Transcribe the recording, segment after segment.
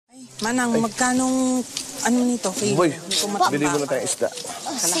Manang, magkanong ano nito? Buboy, bili mo na tayong isda.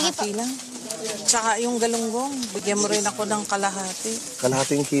 Kalahati lang. Tsaka yung galunggong, bigyan mo rin ako ng kalahati.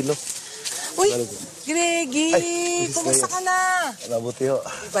 Kalahating kilo. Uy, Greggy! Kumusta ka na? Mabuti ho.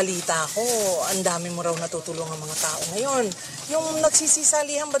 Balita ko, ang dami mo raw natutulong ang mga tao ngayon. Yung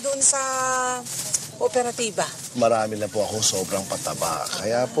nagsisisalihan ba doon sa operatiba? Marami na po akong sobrang pataba.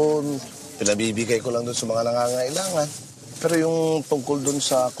 Kaya po, pinabibigay ko lang doon sa mga nangangailangan. Pero yung tungkol doon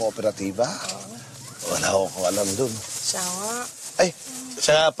sa kooperatiba, wala akong alam doon. Siya nga. Ay,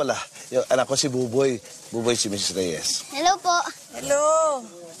 siya nga pala. Yung anak ko si Buboy. Buboy si Mrs. Reyes. Hello po. Hello.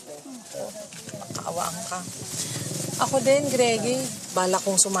 Makaawaan ka. Ako din, Greggy. Bala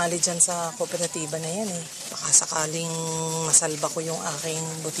kong sumali dyan sa kooperatiba na yan eh. Baka sakaling masalba ko yung aking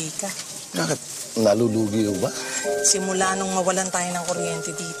butika. Bakit? Nalulugi ba? Simula nung mawalan tayo ng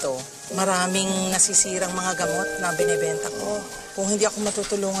kuryente dito, maraming nasisirang mga gamot na binibenta ko. Kung hindi ako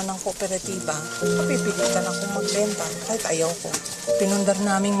matutulungan ng kooperatiba, mapipilitan akong magbenta kahit ayaw ko. Pinundar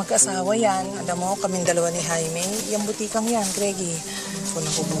naming mag-asawa yan. Alam mo, kaming dalawa ni Jaime. Yung butikang yan, Greggy. Kung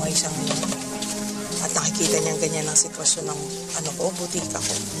nabubuhay siya ngayon. At nakikita niyang ganyan ang sitwasyon ng butika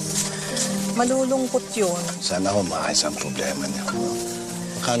ko. Malulungkot yun. Sana ako maayos ang problema niya.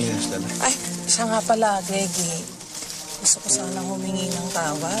 Makano yun, Stella? Ay, siya nga pala, Greggy. Gusto ko sanang humingi ng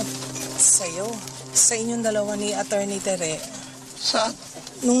tawad sa'yo. Sa inyong dalawa ni Attorney Torre. Saan?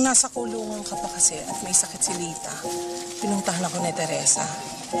 Nung nasa kulungan ka pa kasi at may sakit si Lita, pinuntahan ako ni Teresa.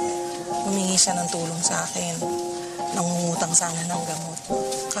 Humingi siya ng tulong sa akin. Nangungutang sana ng gamot.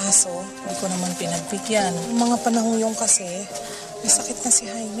 Kaso, hindi ko naman pinagbigyan. Mga panahon yung kasi, may sakit na si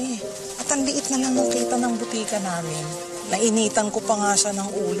Jaime. At ang liit na lang ng kita ng butika namin. Nainitan ko pa nga siya ng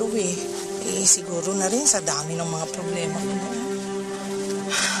ulo eh. Siguro na rin sa dami ng mga problema ko.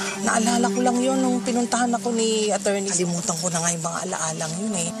 Naalala ko lang yun nung pinuntahan ako ni Attorney. Kalimutan ko na nga yung mga alaalang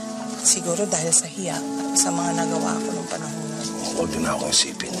yun eh. Siguro dahil sa hiya at sa mga nagawa ko nung panahon na. Huwag din ako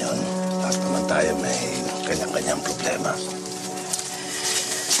isipin yun. Lahat naman tayo may kanyang-kanyang problema.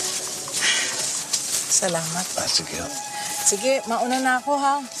 Salamat. Sige. Sige, mauna na ako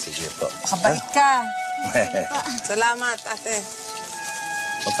ha. Sige po. Makabait ka. Salamat, ate.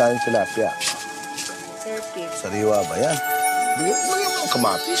 Magkano yung tilapia? Sir, Sariwa ba yan? Bigyan mo lang yung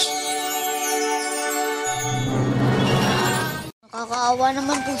kamatis. Nakakaawa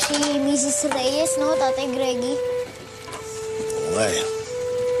naman po si Mrs. Reyes, no, Tatay Greggy? Okay.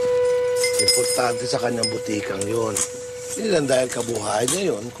 Importante sa kanyang butikang yun. Hindi lang dahil kabuhay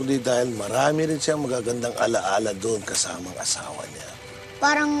niya yun, kundi dahil marami rin siyang magagandang alaala doon kasamang asawa niya.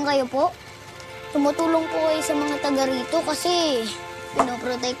 Parang kayo po? Tumutulong po kayo sa mga taga rito kasi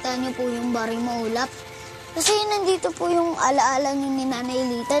pinoprotektahan niyo po yung Barrio Maulap. Kasi nandito po yung alaala niyo ni Nanay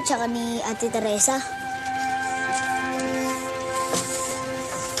Lita at saka ni Ate Teresa.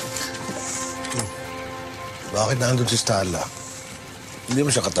 Bakit nandun si Starla? Hindi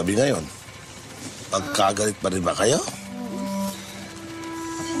mo siya katabi ngayon. Pagkagalit pa rin ba kayo?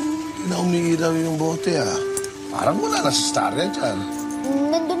 Hindi na umiilaw yung bote, ha? Parang wala na si Starla dyan.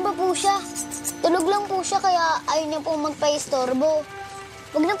 Nandun pa po siya. Tulog lang po siya kaya ayaw niya po magpa-istorbo.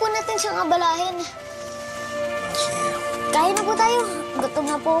 Huwag na po natin siyang abalahin. Sige. Kaya na po tayo. Gutom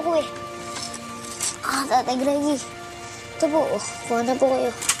na po ako eh. Tatay Greggy. Ito po, kuha na po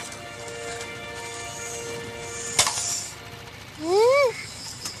kayo.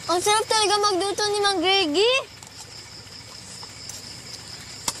 Ang sarap talaga magluto ni Mang Greggy.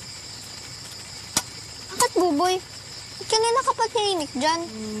 Bakit, Buboy? Ba't ka nga nakapatininik dyan?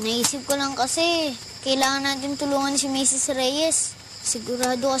 Naisip ko lang kasi, kailangan natin tulungan si Mrs. Reyes.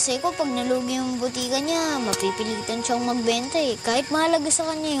 Sigurado kasi ko pag nalugi yung butika niya, mapipilitan siyang magbenta eh. Kahit mahalaga sa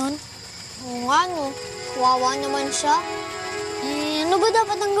kanya yun. Oo nga no, kawawa naman siya. Ano ba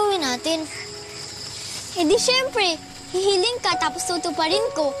dapat ang gawin natin? Eh di syempre, hihiling ka tapos tutuparin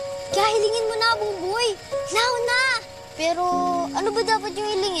ko. Kaya hilingin mo na, Buboy. Now na! Pero ano ba dapat yung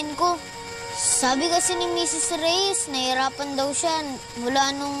hilingin ko? Sabi kasi ni Mrs. Reyes, nahirapan daw siya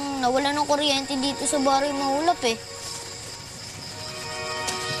mula nung nawala ng kuryente dito sa Barrio Maulap eh.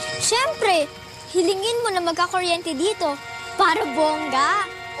 Siyempre, hilingin mo na magkakuryente dito para bongga.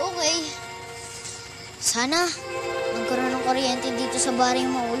 Okay. Sana magkaroon ng kuryente dito sa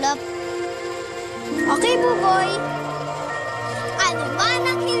Barrio Maulap. Okay, Buboy. Ano man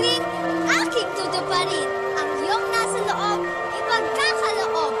ang hiling, aking tutuparin. Ang iyong nasa loob,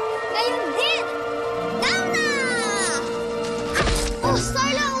 ipagkakaloob. Ngayon din! Down na! Oh,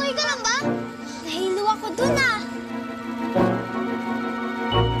 Starla, okay ka lang ba? Nahilo ako dun ah.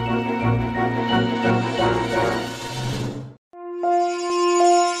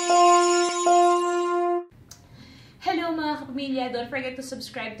 Hello mga kapamilya, don't forget forget to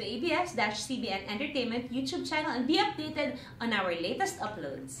subscribe to ABS-CBN Entertainment YouTube channel and be updated on our latest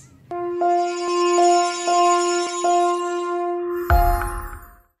uploads.